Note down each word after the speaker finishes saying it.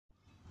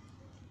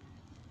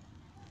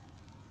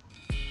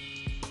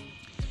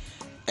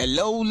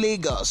Hello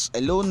Lagos,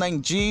 hello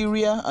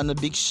Nigeria, and a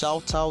big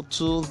shout out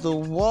to the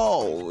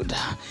world.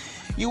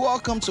 You're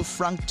welcome to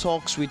Frank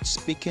Talks with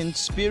Speaking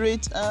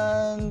Spirit,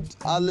 and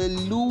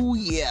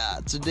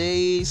hallelujah,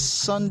 today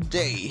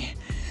Sunday.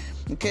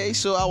 Okay,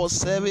 so our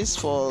service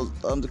for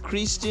the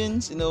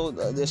Christians,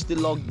 they're still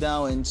locked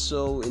down, and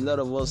so a lot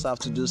of us have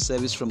to do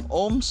service from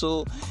home.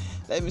 So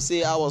let me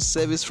say our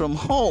service from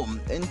home.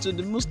 And to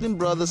the Muslim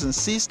brothers and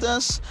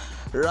sisters,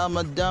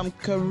 Ramadan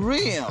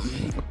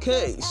Kareem.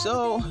 Okay,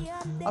 so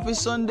happy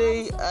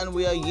Sunday, and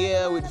we are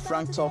here with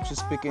Frank Talks with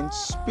Speaking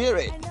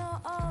Spirit.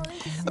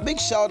 A big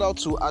shout out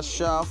to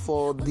Asha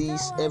for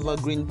this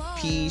evergreen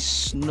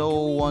piece, No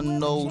One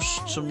Knows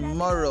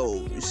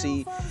Tomorrow. You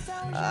see,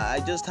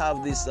 I just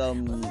have this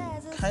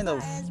kind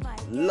of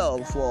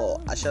love for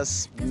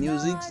Asha's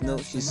music.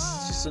 She's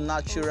so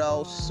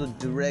natural, so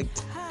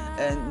direct,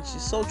 and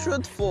she's so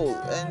truthful.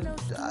 And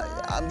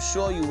I'm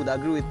sure you would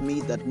agree with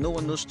me that no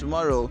one knows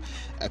tomorrow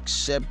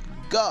except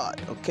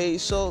God. Okay,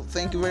 so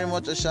thank you very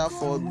much, Asha,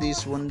 for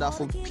this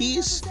wonderful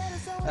piece,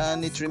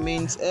 and it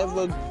remains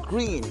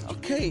evergreen.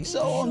 Okay,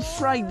 so on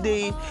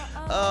Friday,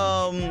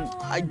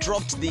 I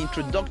dropped the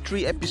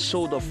introductory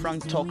episode of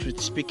Frank Talks with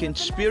Speaking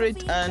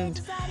Spirit,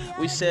 and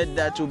we said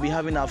that we'll be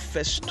having our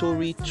first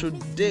story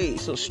today.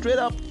 So straight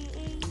up,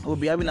 we'll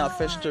be having our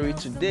first story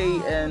today,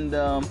 and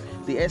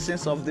the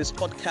essence of this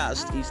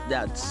podcast is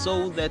that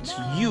so that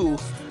you,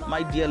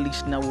 my dear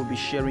listener, will be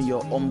sharing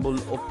your humble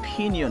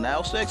opinion. I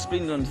also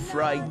explained on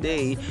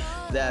Friday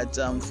that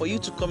for you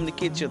to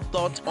communicate your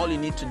thoughts, all you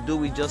need to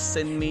do is just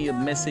send me a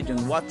message on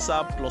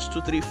WhatsApp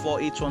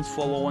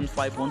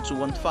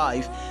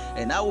 +234-814-115,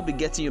 and I will be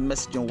getting your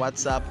message on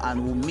WhatsApp,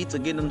 and we'll meet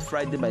again on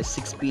Friday by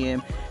 6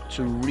 p.m.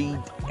 to read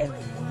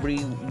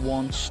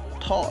everyone's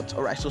thoughts.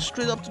 All right, so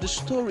straight up to the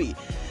story.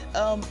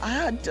 I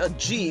had a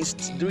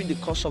gist during the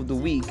course of the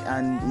week,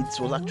 and it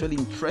was actually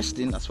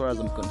interesting as far as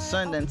I'm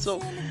concerned, and so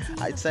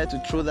I decided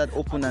to throw that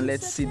open and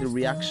let's see the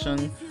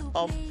reaction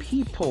of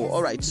people.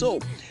 All right,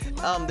 so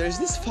there's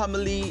this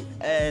family,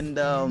 and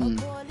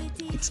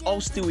it's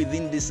all still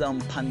within this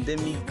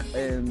pandemic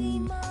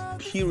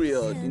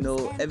period.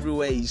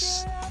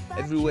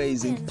 Everywhere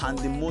is in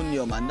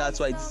pandemonium, and that's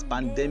why it's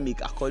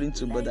pandemic, according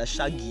to Brother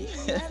Shaggy.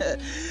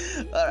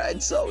 All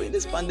right, so in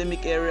this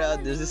pandemic area,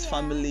 there's this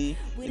family,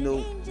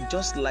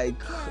 just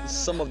like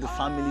some of the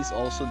families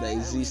also that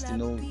exist,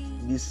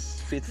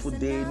 this fateful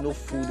day, no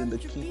food in the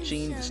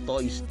kitchen, the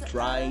store is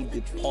dry,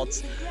 the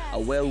pots are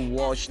well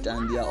washed,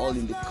 and they are all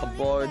in the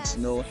cupboards.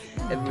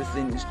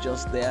 Everything is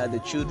just there. The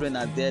children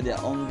are there, they're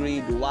hungry.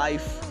 The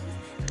wife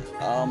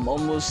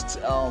almost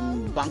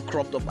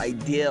bankrupt of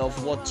idea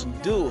of what to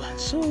do.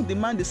 So the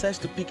man decides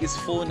to pick his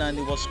phone, and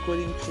he was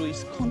scrolling through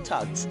his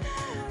contacts.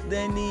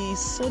 Then he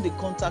saw the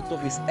contact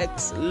of his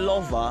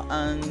ex-lover,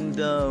 and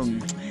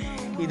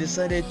he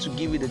decided to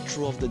give it a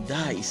throw of the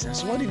dice. And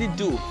so what did he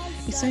do?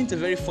 He sent a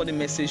very funny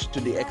message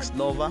to the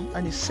ex-lover,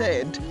 and he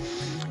said,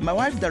 "My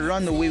wife that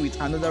ran away with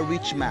another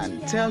rich man,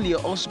 tell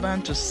your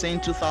husband to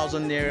send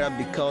 2,000 naira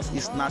because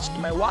he snatched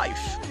my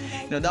wife."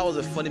 That was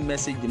a funny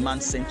message the man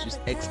sent to his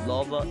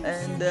ex-lover,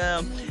 and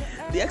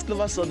the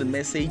ex-lover saw the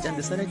message and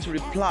decided to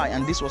reply,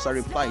 and this was her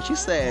reply. She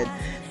said,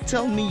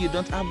 "Tell me you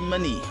don't have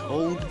money,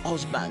 old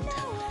husband."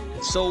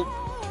 So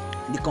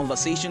the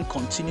conversation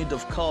continued,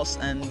 of course,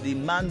 and the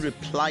man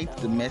replied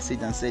to the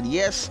message and said,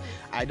 "Yes,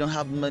 I don't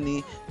have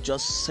money,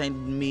 just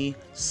send me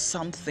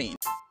something."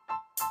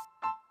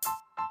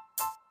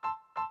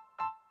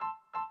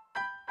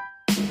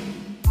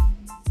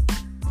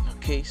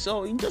 Okay,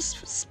 so in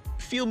just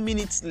few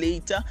minutes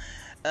later,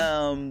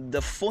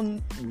 the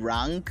phone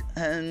rang,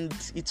 and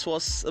it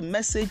was a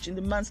message in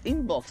the man's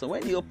inbox. And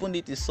when he opened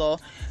it, he saw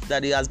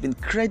that he has been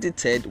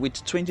credited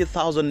with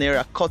 20,000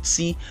 naira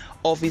courtesy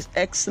of his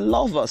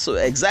ex-lover. So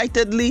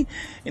excitedly,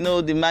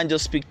 the man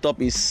just picked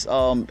up his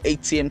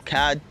ATM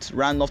card,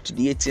 ran off to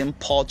the ATM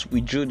pot,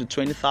 withdrew the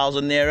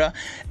 20,000 naira,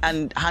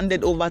 and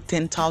handed over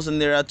 10,000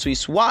 naira to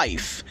his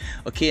wife.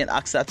 Okay, and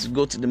asked her to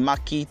go to the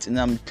market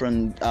and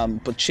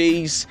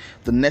purchase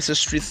the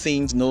necessary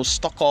things,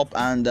 stock up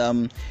and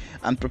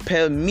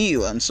prepare a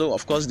meal. And so,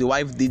 of course, the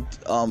wife did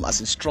as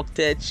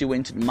instructed. She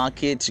went to the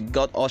market, she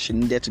got all she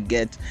needed to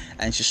get,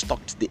 and she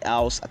stocked the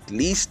house at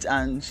least,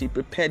 and she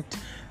prepared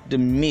the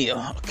meal.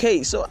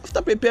 Okay, so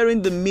after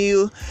preparing the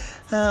meal,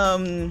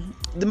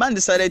 the man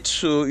decided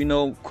to,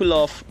 cool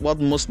off what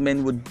most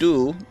men would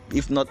do,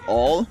 if not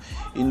all.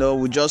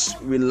 Would just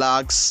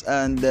relax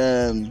and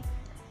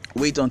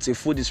wait until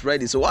food is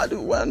ready. So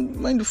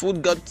when the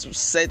food got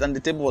set and the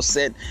table was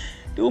set,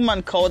 the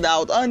woman called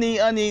out, honey,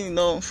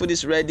 food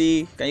is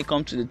ready, can you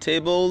come to the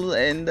table?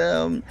 And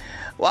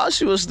while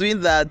she was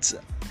doing that,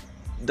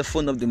 the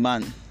phone of the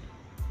man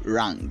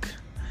rang.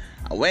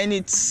 And when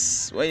it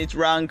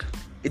rang,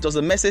 it was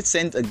a message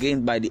sent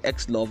again by the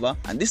ex-lover,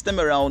 and this time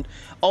around,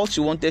 all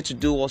she wanted to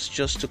do was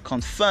just to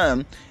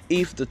confirm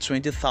if the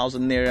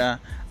 20,000 naira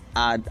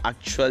had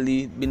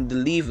actually been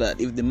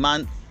delivered, if the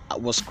man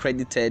was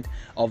credited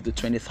of the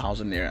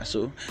 20,000 naira.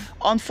 So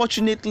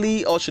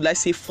unfortunately, or should I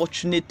say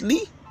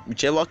fortunately,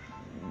 whichever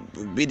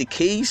be the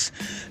case,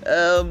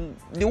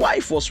 the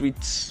wife was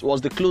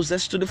the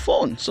closest to the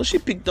phone, so she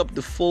picked up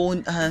the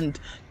phone and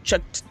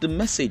checked the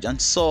message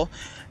and saw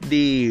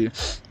the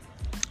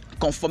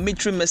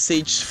confirmatory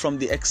message from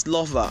the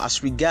ex-lover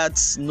as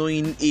regards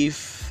knowing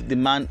if the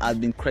man had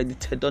been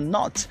credited or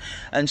not.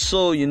 And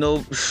so,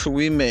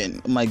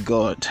 women, oh my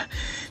God,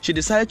 she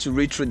decided to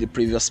read through the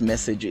previous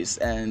messages,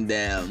 and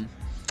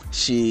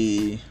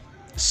she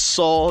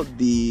saw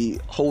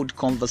the whole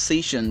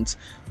conversations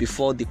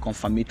before the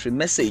confirmatory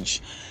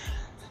message.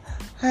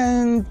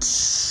 And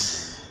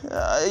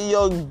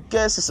your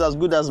guess is as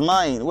good as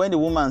mine. When the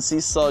woman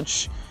sees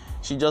such,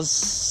 she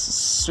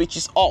just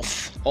switches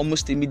off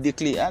almost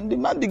immediately, and the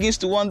man begins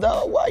to wonder,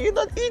 why are you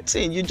not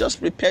eating? You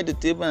just prepared the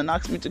table and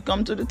asked me to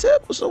come to the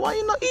table, so why are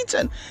you not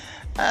eating?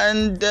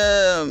 And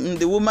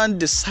the woman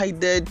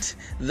decided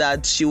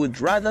that she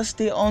would rather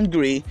stay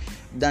hungry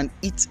than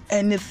eat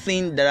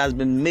anything that has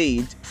been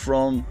made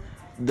from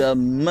the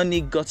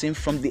money gotten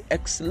from the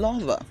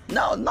ex-lover.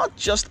 Now, not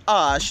just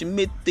her, she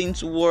made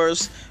things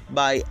worse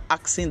by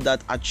asking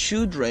that her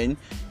children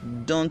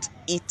don't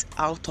eat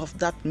out of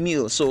that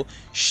meal. So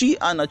she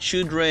and her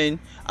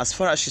children, as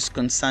far as she's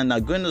concerned, are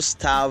going to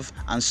starve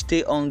and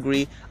stay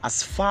hungry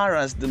as far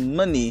as the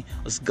money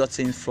was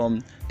gotten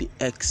from the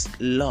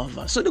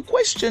ex-lover. So the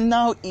question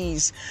now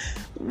is,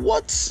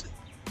 what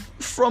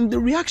from the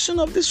reaction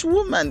of this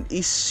woman,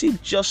 is she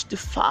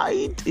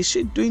justified? Is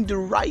she doing the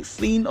right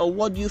thing, or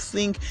what do you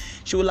think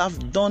she will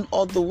have done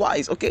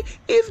otherwise? Okay,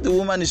 if the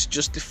woman is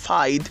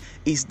justified,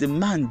 is the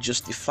man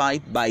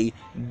justified by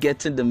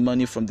getting the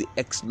money from the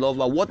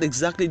ex-lover? What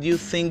exactly do you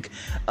think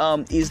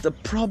is the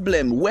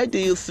problem? Where do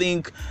you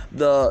think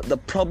the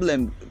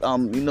problem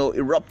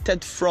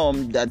erupted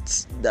from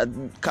that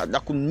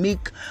could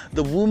make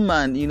the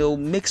woman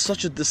make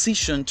such a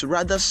decision to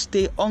rather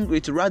stay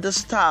hungry, to rather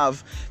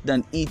starve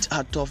than eat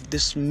out of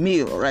this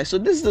meal? All right, so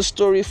this is the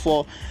story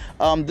for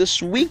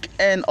this week,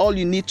 and all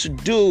you need to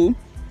do,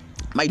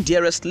 my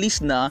dearest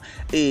listener,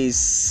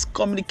 is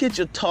communicate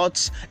your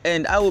thoughts,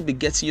 and I will be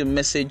getting your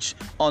message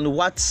on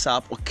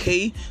WhatsApp.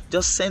 Okay,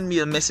 just send me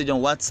a message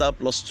on WhatsApp,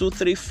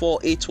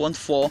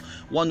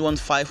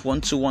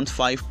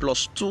 +234-814-115-1215,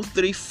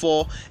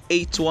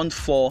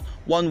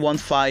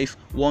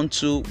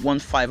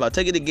 +234-814-115-1215. I'll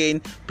take it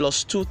again,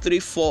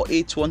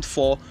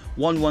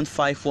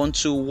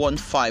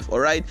 +234-814-115-1215. All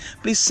right,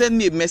 please send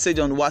me a message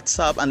on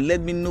WhatsApp and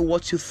let me know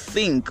what you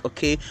think.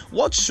 Okay,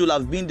 what should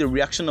have been the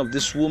reaction of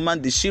this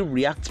woman? Did she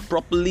react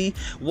properly?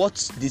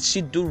 What did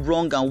she do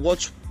wrong, and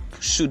what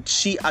should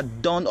she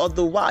have done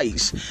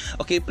otherwise?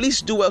 Okay,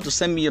 please do well to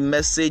send me a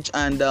message,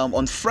 and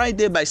on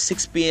Friday by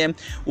 6 p.m.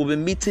 we'll be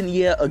meeting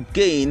here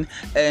again,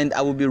 and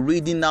I will be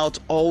reading out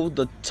all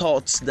the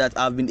thoughts that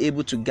I've been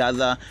able to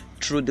gather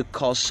through the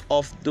course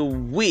of the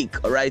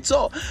week. All right,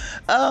 so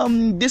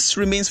this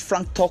remains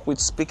Frank Talk with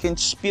Speaking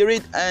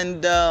Spirit,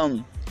 and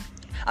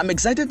I'm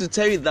excited to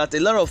tell you that a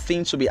lot of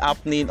things will be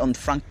happening on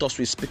Frank Talks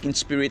with Speaking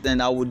Spirit,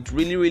 and I would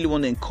really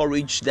want to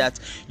encourage that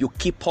you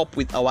keep up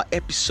with our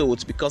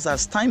episodes, because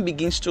as time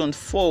begins to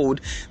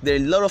unfold, there are a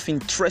lot of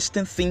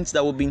interesting things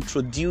that we'll be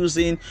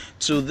introducing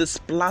to this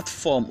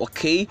platform.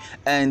 Okay,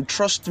 and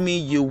trust me,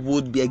 you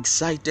would be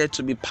excited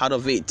to be part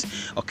of it.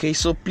 Okay,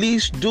 so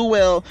please do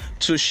well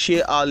to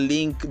share our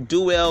link,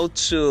 do well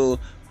to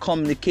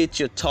communicate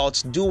your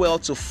thoughts, do well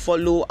to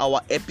follow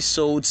our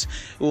episodes.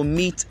 We'll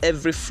meet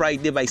every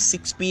Friday by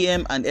 6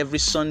 p.m. and every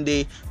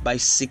Sunday by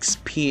 6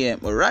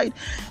 p.m. all right,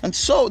 and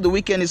so the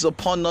weekend is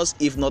upon us,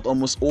 if not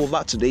almost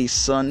over. Today is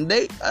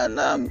Sunday, and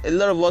a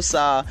lot of us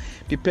are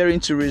preparing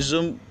to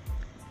resume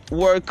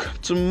work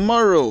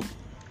tomorrow.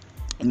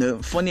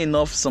 Funny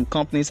enough, some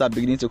companies are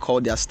beginning to call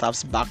their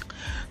staffs back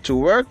to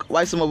work,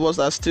 while some of us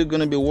are still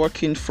going to be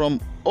working from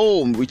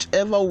home.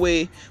 Whichever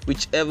way,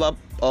 whichever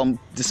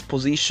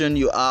disposition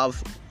you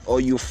have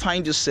or you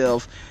find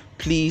yourself,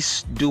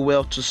 please do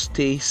well to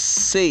stay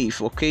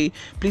safe. Okay,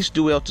 please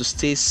do well to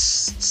stay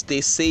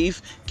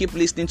safe. Keep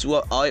listening to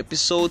our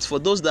episodes. For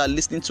those that are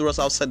listening to us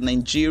outside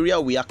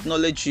Nigeria, we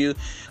acknowledge you.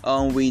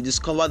 We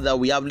discovered that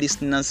we have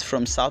listeners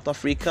from South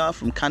Africa,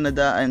 from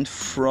Canada, and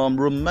from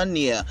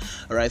Romania.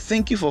 All right,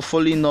 thank you for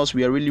following us.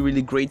 We are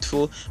really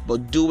grateful.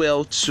 But do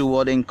well to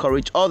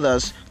encourage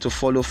others to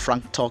follow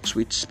Frank Talks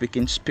with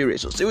Speaking Spirit.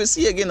 So we'll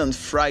see you again on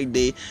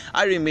Friday.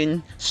 I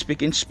remain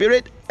Speaking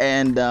Spirit,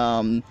 and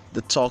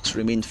the talks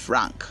remain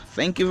frank.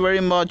 Thank you very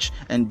much,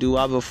 and do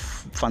have a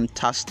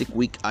fantastic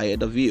week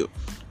ahead of you.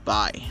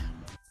 Bye.